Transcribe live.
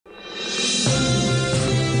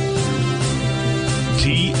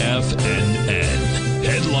TFNN.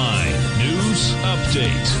 Headline News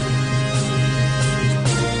Update.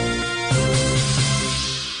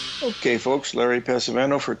 Okay, folks, Larry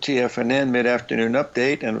Pesavento for TFNN Mid-Afternoon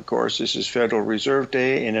Update. And, of course, this is Federal Reserve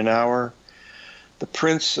Day. In an hour, the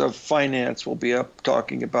Prince of Finance will be up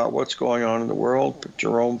talking about what's going on in the world,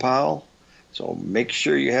 Jerome Powell. So make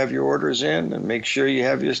sure you have your orders in and make sure you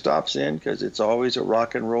have your stops in, because it's always a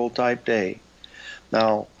rock and roll type day.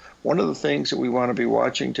 Now, one of the things that we want to be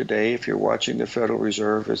watching today, if you're watching the Federal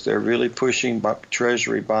Reserve, is they're really pushing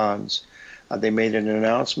Treasury bonds. They made an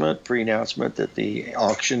announcement, pre-announcement, that the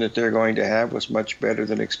auction that they're going to have was much better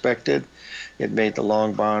than expected. It made the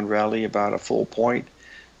long bond rally about a full point.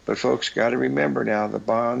 But folks, got to remember now, the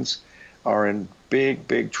bonds are in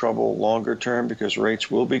big trouble longer term, because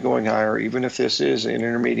rates will be going higher, even if this is an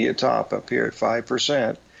intermediate top up here at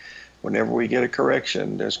 5%. Whenever we get a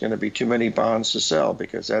correction, there's going to be too many bonds to sell,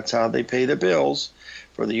 because that's how they pay the bills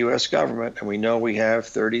for the U.S. government. And we know we have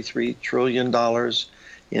 $33 trillion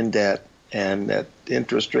in debt. And that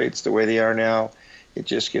interest rates, the way they are now, it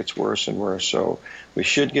just gets worse and worse. So we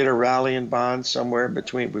should get a rally in bonds somewhere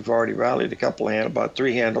between. We've already rallied a couple of about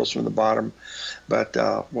 3 handles from the bottom. But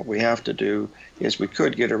what we have to do is we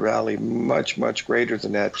could get a rally much greater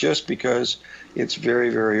than that, just because it's very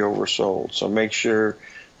oversold. So make sure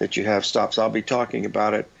that you have stops. I'll be talking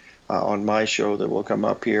about it on my show that will come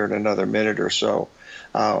up here in another minute or so.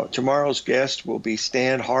 Tomorrow's guest will be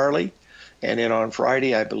Stan Harley. And then on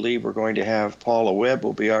Friday, I believe we're going to have Paula Webb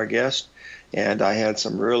will be our guest. And I had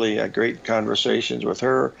some really great conversations with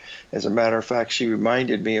her. As a matter of fact, she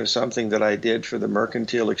reminded me of something that I did for the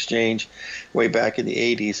Mercantile Exchange way back in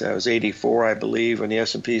the 80s. I was 84, I believe, when the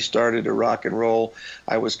S&P started to rock and roll.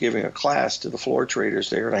 I was giving a class to the floor traders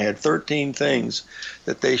there, and I had 13 things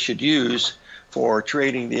that they should use for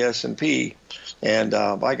trading the S&P. And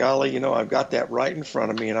by golly, I've got that right in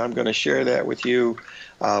front of me, and I'm going to share that with you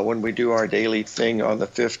when we do our daily thing on the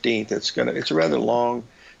 15th. It's rather long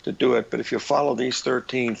to do it, but if you follow these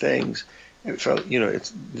 13 things,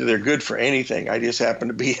 they're good for anything. I just happen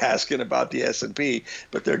to be asking about the S&P,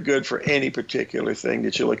 but they're good for any particular thing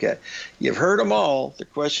that you look at. You've heard them all. The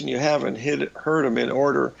question, you haven't heard them in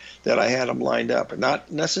order that I had them lined up, and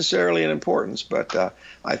not necessarily in importance, but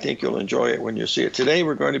I think you'll enjoy it when you see it. Today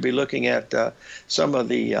we're going to be looking at some of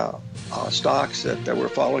the stocks that we're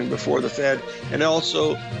following before the Fed, and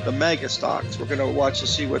also the mega stocks. We're going to watch to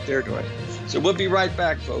see what they're doing. So we'll be right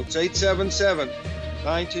back, folks.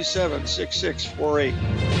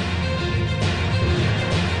 877-927-6648.